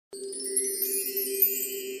On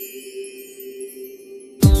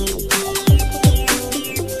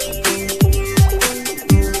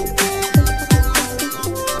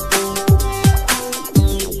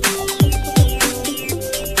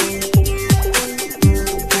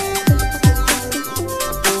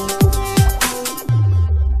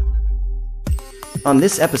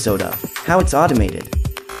this episode of How It's Automated.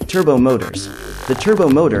 Turbo motors. The turbo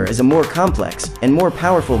motor is a more complex and more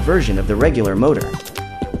powerful version of the regular motor.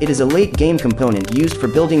 It is a late-game component used for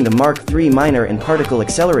building the Mark III minor and particle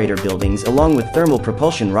accelerator buildings along with thermal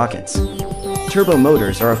propulsion rockets. Turbo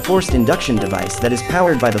motors are a forced induction device that is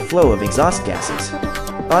powered by the flow of exhaust gases.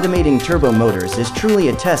 Automating turbo motors is truly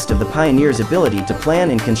a test of the pioneer's ability to plan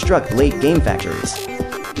and construct late-game factories.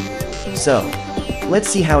 So, let's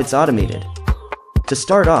see how it's automated. To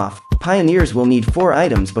start off, pioneers will need 4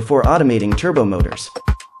 items before automating turbo motors.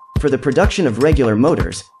 For the production of regular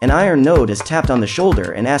motors, an iron node is tapped on the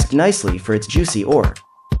shoulder and asked nicely for its juicy ore.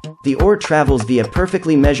 The ore travels via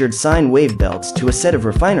perfectly measured sine wave belts to a set of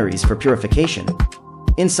refineries for purification.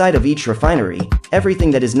 Inside of each refinery,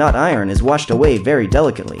 everything that is not iron is washed away very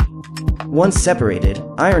delicately. Once separated,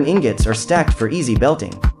 iron ingots are stacked for easy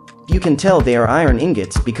belting. You can tell they are iron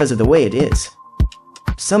ingots because of the way it is.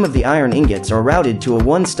 Some of the iron ingots are routed to a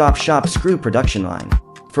one-stop shop screw production line.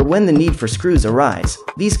 For when the need for screws arise,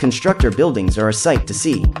 these constructor buildings are a sight to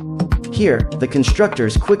see. Here, the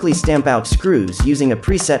constructors quickly stamp out screws using a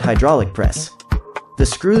preset hydraulic press. The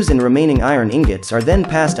screws and remaining iron ingots are then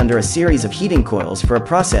passed under a series of heating coils for a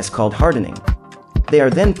process called hardening. They are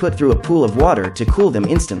then put through a pool of water to cool them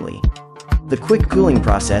instantly. The quick cooling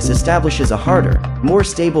process establishes a harder, more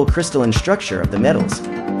stable crystalline structure of the metals.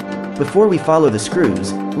 Before we follow the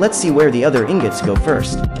screws, let's see where the other ingots go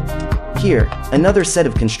first. Here, another set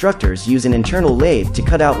of constructors use an internal lathe to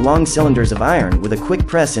cut out long cylinders of iron with a quick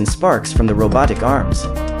press and sparks from the robotic arms.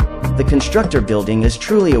 The constructor building is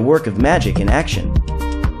truly a work of magic in action.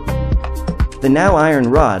 The now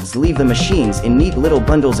iron rods leave the machines in neat little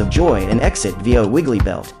bundles of joy and exit via a wiggly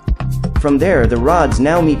belt. From there, the rods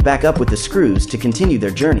now meet back up with the screws to continue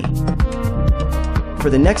their journey.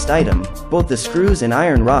 For the next item, both the screws and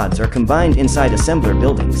iron rods are combined inside assembler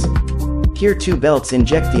buildings. Here 2 belts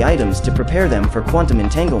inject the items to prepare them for quantum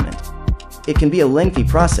entanglement. It can be a lengthy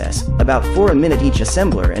process, about 4 a minute each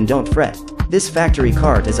assembler, and don't fret. This factory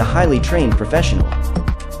cart is a highly trained professional.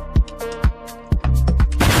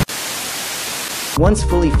 Once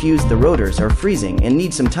fully fused, the rotors are freezing and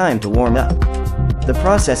need some time to warm up. The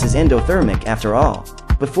process is endothermic after all.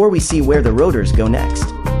 Before we see where the rotors go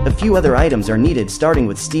next, a few other items are needed, starting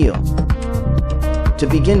with steel. To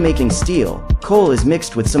begin making steel, coal is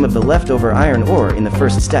mixed with some of the leftover iron ore in the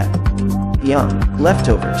first step.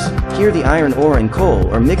 Leftovers. Here the iron ore and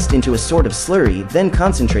coal are mixed into a sort of slurry, then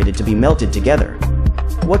concentrated to be melted together.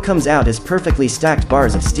 What comes out is perfectly stacked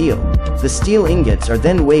bars of steel. The steel ingots are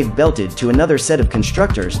then wave belted to another set of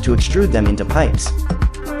constructors to extrude them into pipes.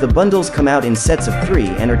 The bundles come out in sets of 3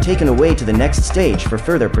 and are taken away to the next stage for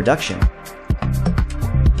further production.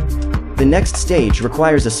 The next stage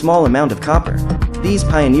requires a small amount of copper. These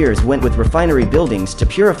pioneers went with refinery buildings to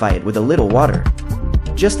purify it with a little water.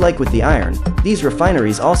 Just like with the iron, these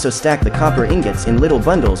refineries also stack the copper ingots in little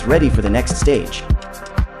bundles ready for the next stage.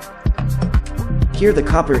 Here the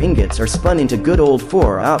copper ingots are spun into good old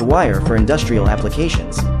 4-aught wire for industrial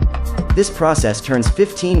applications. This process turns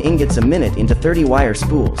 15 ingots a minute into 30 wire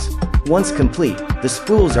spools. Once complete, the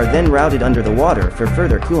spools are then routed under the water for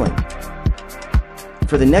further cooling.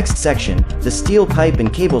 For the next section, the steel pipe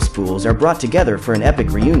and cable spools are brought together for an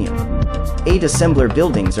epic reunion. 8 assembler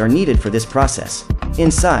buildings are needed for this process.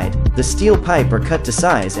 Inside, the steel pipe are cut to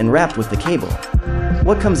size and wrapped with the cable.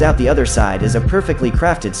 What comes out the other side is a perfectly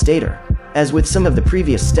crafted stator. As with some of the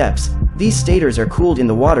previous steps, these stators are cooled in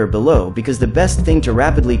the water below because the best thing to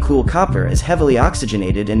rapidly cool copper is heavily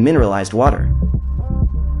oxygenated and mineralized water.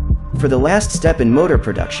 For the last step in motor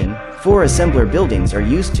production, 4 assembler buildings are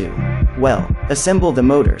used to, assemble the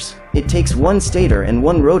motors. It takes 1 stator and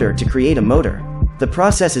 1 rotor to create a motor. The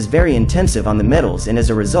process is very intensive on the metals, and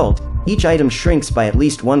as a result, each item shrinks by at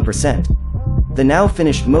least 1%. The now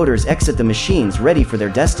finished motors exit the machines ready for their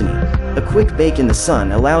destiny. A quick bake in the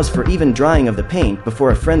sun allows for even drying of the paint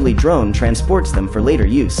before a friendly drone transports them for later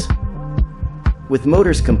use. With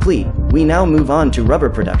motors complete, we now move on to rubber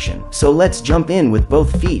production, so let's jump in with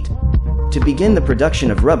both feet. To begin the production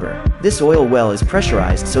of rubber, this oil well is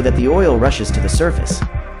pressurized so that the oil rushes to the surface.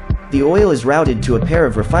 The oil is routed to a pair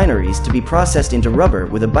of refineries to be processed into rubber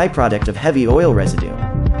with a byproduct of heavy oil residue.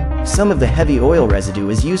 Some of the heavy oil residue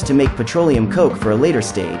is used to make petroleum coke for a later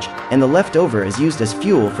stage, and the leftover is used as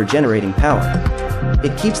fuel for generating power.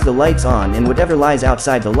 It keeps the lights on and whatever lies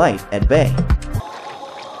outside the light at bay.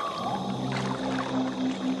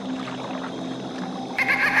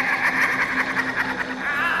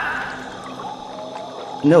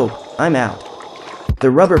 Nope, I'm out.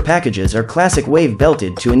 The rubber packages are classic wave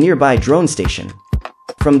belted to a nearby drone station.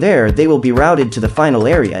 From there they will be routed to the final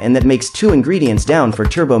area, and that makes 2 ingredients down for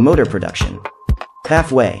turbo motor production.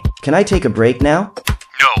 Halfway. Can I take a break now?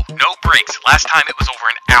 No breaks. Last time it was over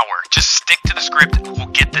an hour. Just stick to the script, we'll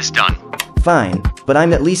get this done. Fine, but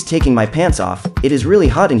I'm at least taking my pants off. It is really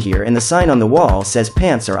hot in here and the sign on the wall says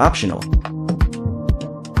pants are optional.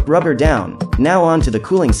 Rubber down. Now on to the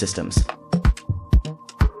cooling systems.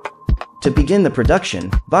 To begin the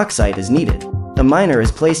production, bauxite is needed. A miner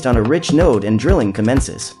is placed on a rich node and drilling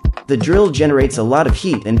commences. The drill generates a lot of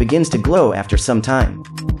heat and begins to glow after some time.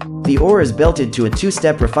 The ore is belted to a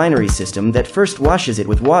 2-step refinery system that first washes it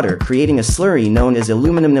with water, creating a slurry known as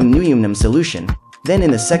aluminum solution. Then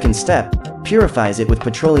in the second step, purifies it with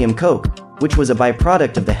petroleum coke, which was a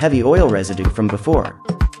byproduct of the heavy oil residue from before.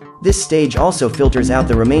 This stage also filters out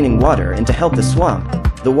the remaining water, and to help the swamp,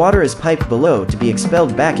 the water is piped below to be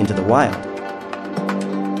expelled back into the wild.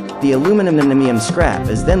 The aluminum scrap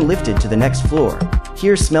is then lifted to the next floor.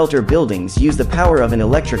 Here smelter buildings use the power of an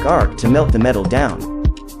electric arc to melt the metal down.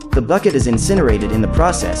 The bucket is incinerated in the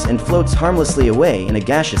process and floats harmlessly away in a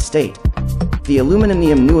gaseous state. The aluminum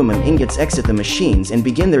ingots exit the machines and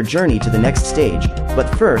begin their journey to the next stage,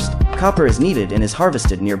 but first, copper is needed and is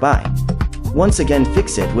harvested nearby. Once again,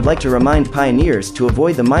 Fixit would like to remind pioneers to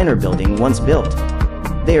avoid the miner building once built.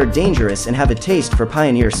 They are dangerous and have a taste for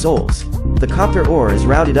pioneer souls. The copper ore is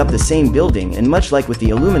routed up the same building and, much like with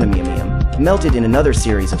the aluminum, melted in another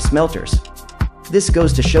series of smelters. This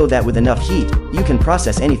goes to show that with enough heat, you can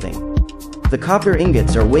process anything. The copper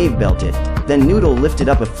ingots are wave belted, then noodle lifted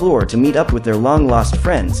up a floor to meet up with their long-lost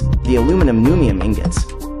friends, the aluminum ingots.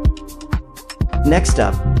 Next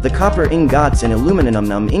up, the copper ingots and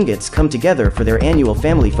aluminum ingots come together for their annual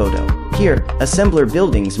family photo. Here, assembler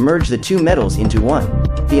buildings merge the two metals into one.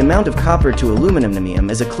 The amount of copper to aluminum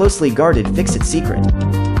is a closely guarded Fixit secret.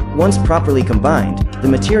 Once properly combined, the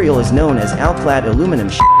material is known as alclad aluminum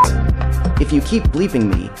sheets. If you keep bleeping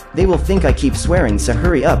me, they will think I keep swearing, so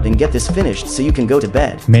hurry up and get this finished so you can go to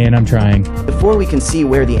bed. Man, I'm trying. Before we can see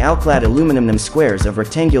where the alclad aluminum squares of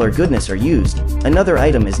rectangular goodness are used, another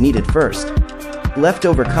item is needed first.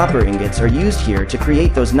 Leftover copper ingots are used here to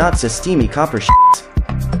create those not so steamy copper sheets.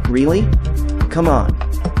 Really? Come on.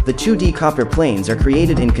 The 2D copper planes are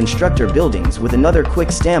created in constructor buildings with another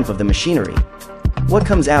quick stamp of the machinery. What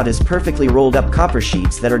comes out is perfectly rolled up copper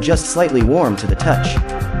sheets that are just slightly warm to the touch.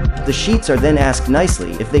 The sheets are then asked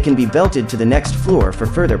nicely if they can be belted to the next floor for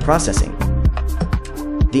further processing.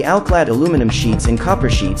 The alclad aluminum sheets and copper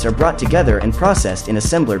sheets are brought together and processed in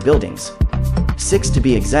assembler buildings. 6 to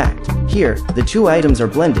be exact. Here, the two items are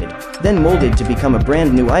blended, then molded to become a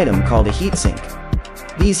brand new item called a heat sink.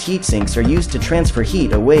 These heat sinks are used to transfer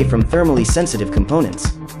heat away from thermally sensitive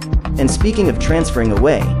components. And speaking of transferring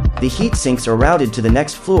away, the heat sinks are routed to the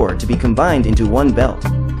next floor to be combined into one belt.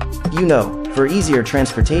 You know, for easier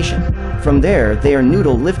transportation. From there, they are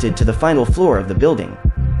noodle lifted to the final floor of the building.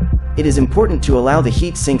 It is important to allow the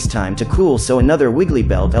heat sinks time to cool, so another wiggly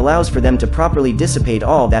belt allows for them to properly dissipate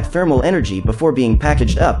all that thermal energy before being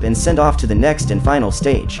packaged up and sent off to the next and final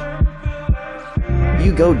stage.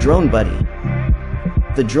 You go, drone buddy.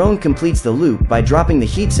 The drone completes the loop by dropping the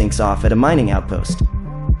heat sinks off at a mining outpost.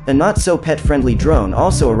 A not-so-pet-friendly drone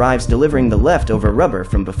also arrives delivering the leftover rubber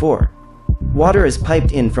from before. Water is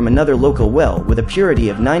piped in from another local well with a purity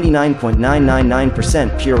of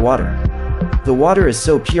 99.999% pure water. The water is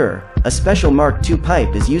so pure, a special Mark II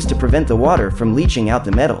pipe is used to prevent the water from leaching out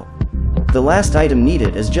the metal. The last item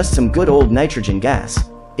needed is just some good old nitrogen gas.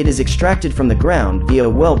 It is extracted from the ground via a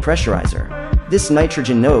well pressurizer. This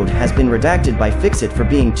nitrogen node has been redacted by Fixit for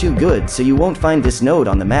being too good, so you won't find this node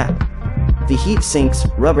on the map. The heat sinks,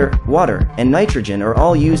 rubber, water, and nitrogen are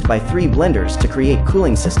all used by 3 blenders to create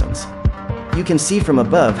cooling systems. You can see from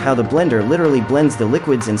above how the blender literally blends the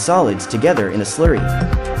liquids and solids together in a slurry.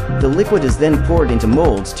 The liquid is then poured into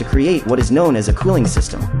molds to create what is known as a cooling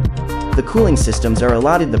system. The cooling systems are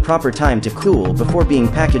allotted the proper time to cool before being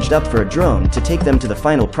packaged up for a drone to take them to the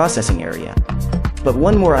final processing area. But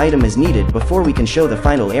one more item is needed before we can show the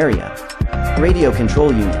final area. Radio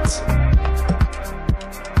control units.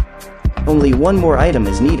 Only one more item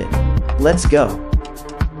is needed. Let's go.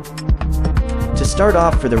 To start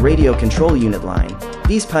off for the radio control unit line,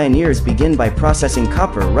 these pioneers begin by processing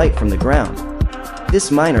copper right from the ground. This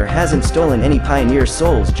miner hasn't stolen any pioneer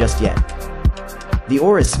souls just yet. The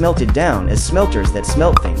ore is smelted down as smelters that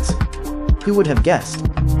smelt things. Who would have guessed?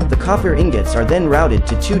 The copper ingots are then routed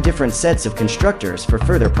to 2 different sets of constructors for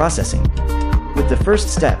further processing. With the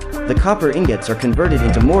first step, the copper ingots are converted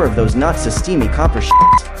into more of those not-so-steamy copper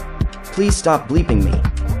shits. Please stop bleeping me.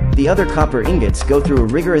 The other copper ingots go through a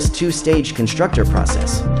rigorous 2-stage constructor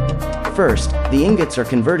process. First, the ingots are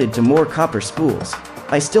converted to more copper spools.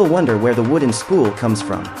 I still wonder where the wooden spool comes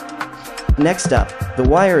from. Next up, the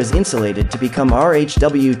wire is insulated to become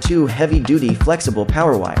RHW2 heavy-duty flexible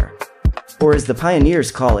power wire. Or as the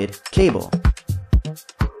pioneers call it, cable.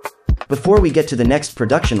 Before we get to the next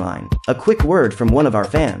production line, a quick word from one of our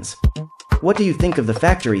fans. What do you think of the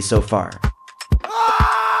factory so far?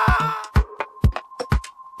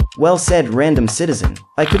 Well said, random citizen.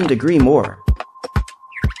 I couldn't agree more.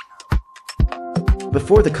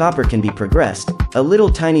 Before the copper can be progressed, a little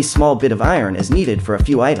tiny small bit of iron is needed for a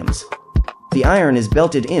few items. The iron is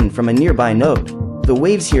belted in from a nearby node. The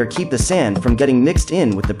waves here keep the sand from getting mixed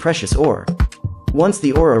in with the precious ore. Once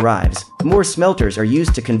the ore arrives, more smelters are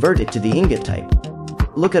used to convert it to the ingot type.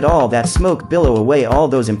 Look at all that smoke billow away all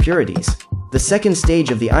those impurities. The second stage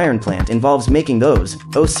of the iron plant involves making those,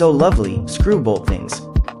 oh so lovely, screw bolt things.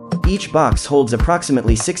 Each box holds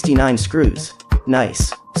approximately 69 screws.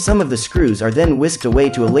 Nice. Some of the screws are then whisked away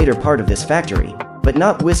to a later part of this factory, but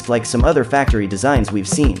not whisked like some other factory designs we've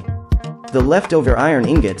seen. The leftover iron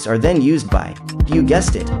ingots are then used by, you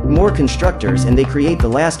guessed it, more constructors, and they create the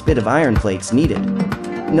last bit of iron plates needed.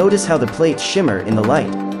 Notice how the plates shimmer in the light.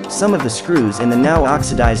 Some of the screws in the now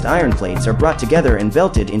oxidized iron plates are brought together and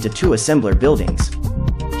belted into 2 assembler buildings.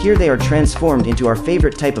 Here they are transformed into our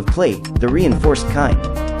favorite type of plate, the reinforced kind.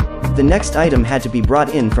 The next item had to be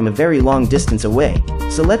brought in from a very long distance away,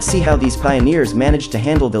 so let's see how these pioneers managed to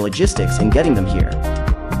handle the logistics in getting them here.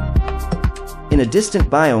 In a distant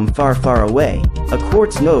biome far, far away, a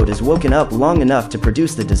quartz node is woken up long enough to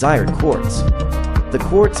produce the desired quartz. The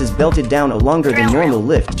quartz is belted down a longer than normal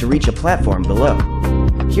lift to reach a platform below.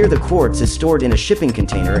 Here the quartz is stored in a shipping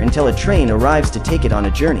container until a train arrives to take it on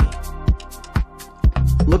a journey.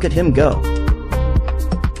 Look at him go.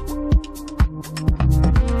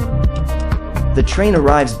 The train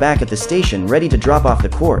arrives back at the station ready to drop off the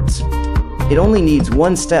quartz. It only needs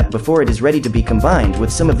one step before it is ready to be combined with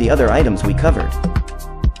some of the other items we covered.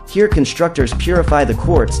 Here constructors purify the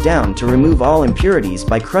quartz down to remove all impurities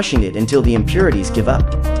by crushing it until the impurities give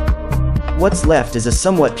up. What's left is a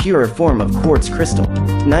somewhat purer form of quartz crystal,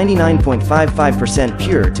 99.55%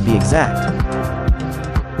 pure to be exact.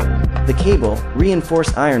 The cable,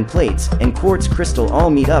 reinforced iron plates, and quartz crystal all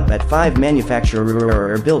meet up at 5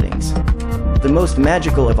 manufacturer buildings. The most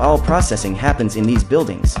magical of all processing happens in these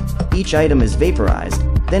buildings. Each item is vaporized,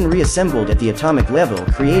 then reassembled at the atomic level,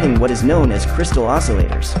 creating what is known as crystal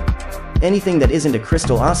oscillators. Anything that isn't a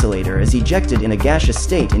crystal oscillator is ejected in a gaseous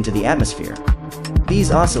state into the atmosphere.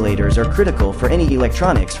 These oscillators are critical for any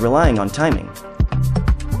electronics relying on timing.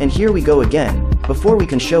 And here we go again. Before we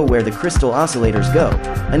can show where the crystal oscillators go,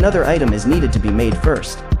 another item is needed to be made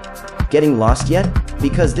first. Getting lost yet?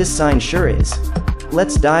 Because this sign sure is.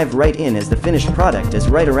 Let's dive right in as the finished product is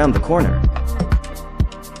right around the corner.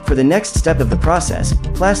 For the next step of the process,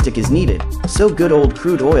 plastic is needed, so good old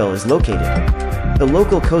crude oil is located. The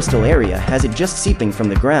local coastal area has it just seeping from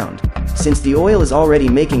the ground. Since the oil is already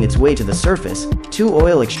making its way to the surface, 2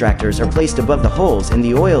 oil extractors are placed above the holes and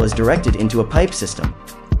the oil is directed into a pipe system.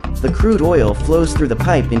 The crude oil flows through the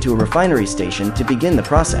pipe into a refinery station to begin the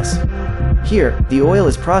process. Here, the oil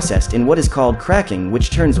is processed in what is called cracking, which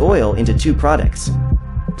turns oil into 2 products: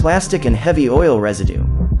 plastic and heavy oil residue.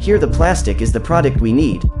 Here the plastic is the product we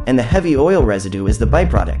need, and the heavy oil residue is the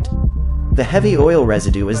byproduct. The heavy oil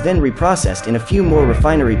residue is then reprocessed in a few more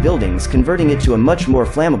refinery buildings, converting it to a much more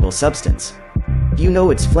flammable substance. You know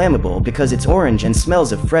it's flammable because it's orange and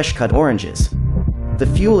smells of fresh cut oranges.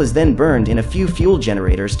 The fuel is then burned in a few fuel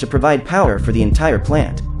generators to provide power for the entire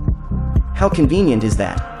plant. How convenient is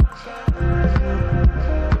that?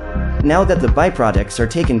 Now that the byproducts are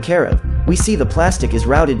taken care of, we see the plastic is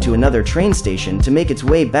routed to another train station to make its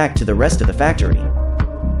way back to the rest of the factory.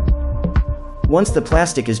 Once the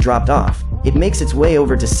plastic is dropped off, it makes its way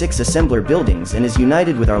over to 6 assembler buildings and is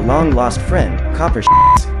united with our long-lost friend, copper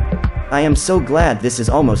shits. I am so glad this is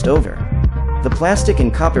almost over. The plastic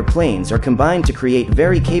and copper planes are combined to create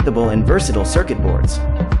very capable and versatile circuit boards.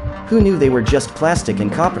 Who knew they were just plastic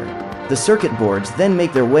and copper? The circuit boards then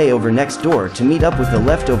make their way over next door to meet up with the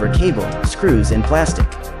leftover cable, screws and plastic.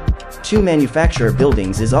 2 manufacturer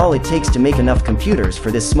buildings is all it takes to make enough computers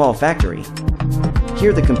for this small factory.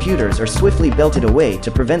 Here the computers are swiftly belted away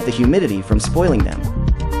to prevent the humidity from spoiling them.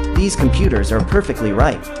 these computers are perfectly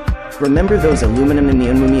right. Remember those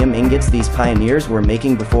aluminum ingots these pioneers were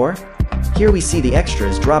making before? Here we see the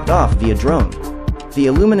extras dropped off via drone. The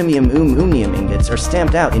aluminum ingots are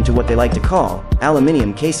stamped out into what they like to call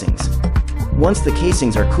aluminium casings. Once the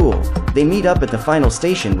casings are cool, they meet up at the final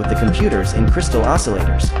station with the computers in crystal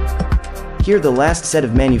oscillators. Here the last set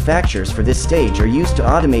of manufacturers for this stage are used to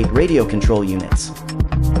automate radio control units.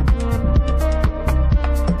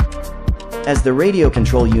 As the radio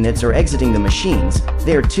control units are exiting the machines,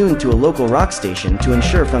 they are tuned to a local rock station to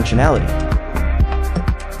ensure functionality.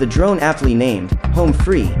 The drone, aptly named Home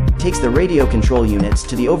Free, takes the radio control units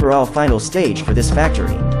to the overall final stage for this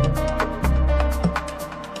factory.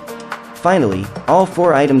 Finally, all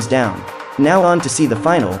 4 items down. Now on to see the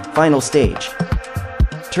final stage.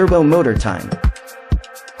 Turbo motor time.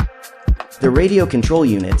 The radio control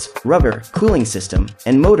units, rubber, cooling system,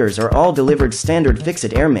 and motors are all delivered standard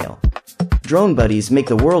Fixit airmail. Drone buddies make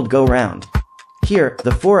the world go round. Here,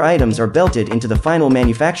 the 4 items are belted into the final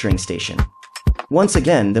manufacturing station. Once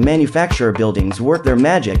again, the manufacturer buildings work their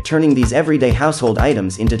magic, turning these everyday household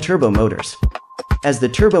items into turbo motors. As the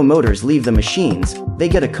turbo motors leave the machines, they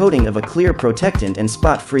get a coating of a clear protectant and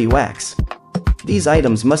spot-free wax. These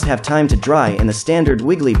items must have time to dry, and the standard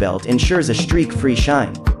wiggly belt ensures a streak-free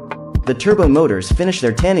shine. The turbo motors finish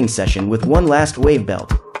their tanning session with one last wave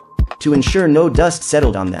belt, to ensure no dust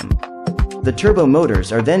settled on them. The turbo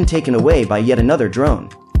motors are then taken away by yet another drone,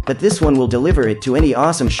 but this one will deliver it to any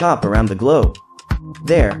awesome shop around the globe.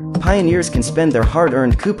 There, pioneers can spend their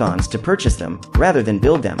hard-earned coupons to purchase them, rather than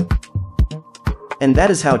build them. And that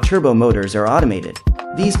is how turbo motors are automated.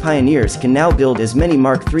 These pioneers can now build as many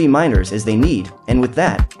Mark III miners as they need, and with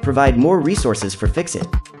that, provide more resources for Fixit.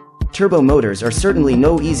 Turbo motors are certainly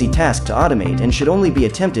no easy task to automate and should only be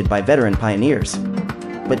attempted by veteran pioneers.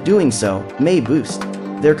 But doing so may boost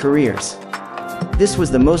their careers. This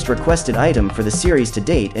was the most requested item for the series to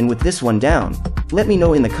date, and with this one down, let me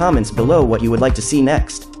know in the comments below what you would like to see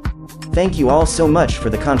next. Thank you all so much for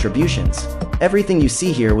the contributions. Everything you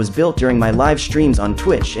see here was built during my live streams on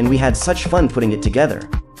Twitch, and we had such fun putting it together.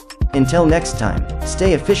 Until next time,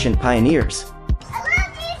 stay efficient, pioneers.